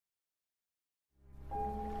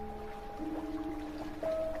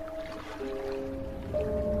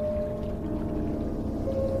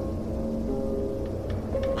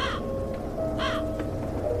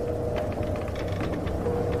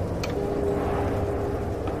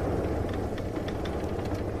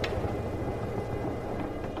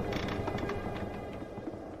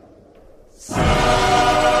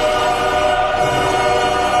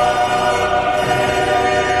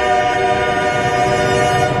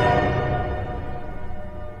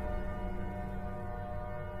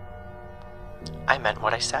meant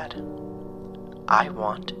what I said. I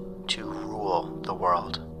want to rule the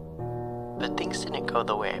world. But things didn't go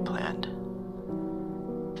the way I planned.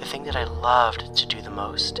 The thing that I loved to do the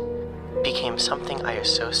most became something I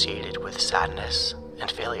associated with sadness and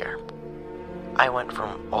failure. I went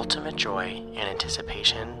from ultimate joy and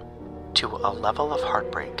anticipation to a level of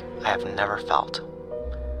heartbreak I have never felt.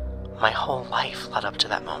 My whole life led up to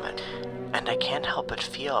that moment, and I can't help but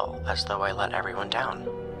feel as though I let everyone down.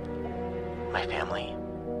 My family,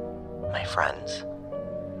 my friends,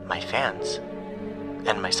 my fans,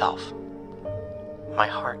 and myself. My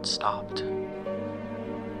heart stopped.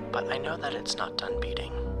 But I know that it's not done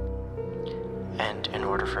beating. And in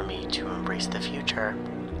order for me to embrace the future,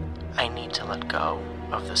 I need to let go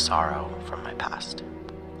of the sorrow from my past.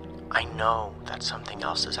 I know that something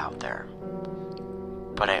else is out there.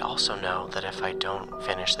 But I also know that if I don't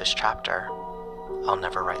finish this chapter, I'll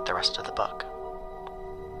never write the rest of the book.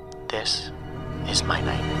 This is my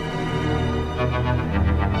night.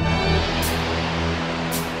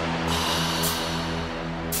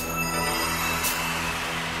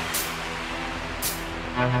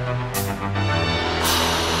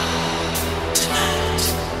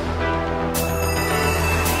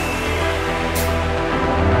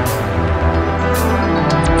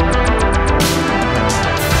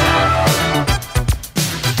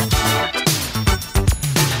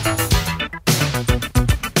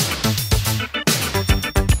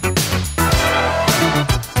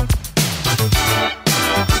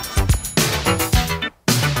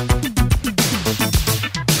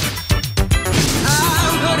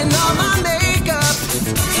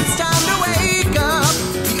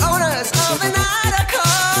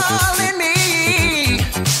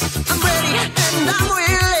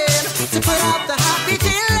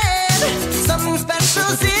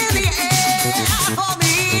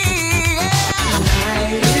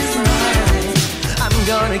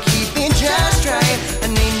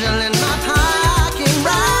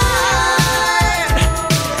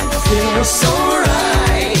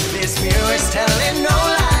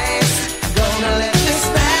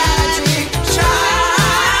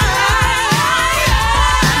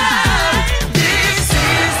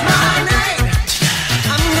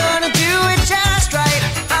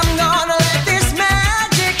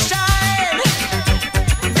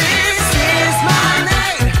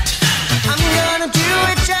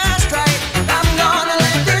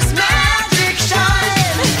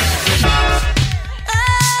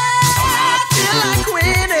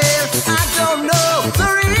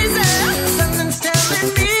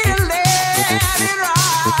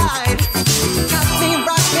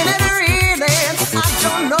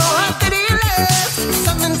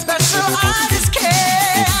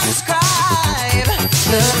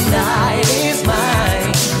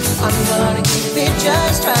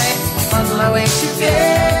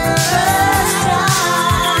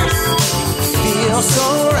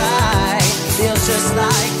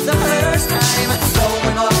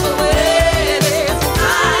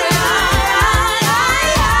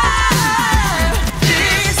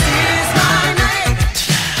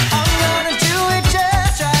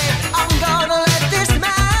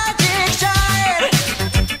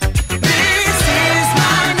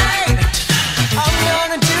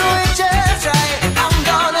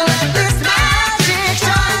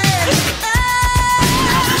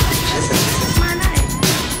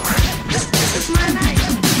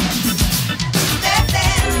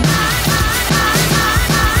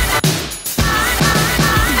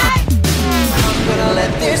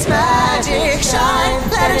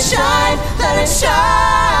 Let it shine, let it shine.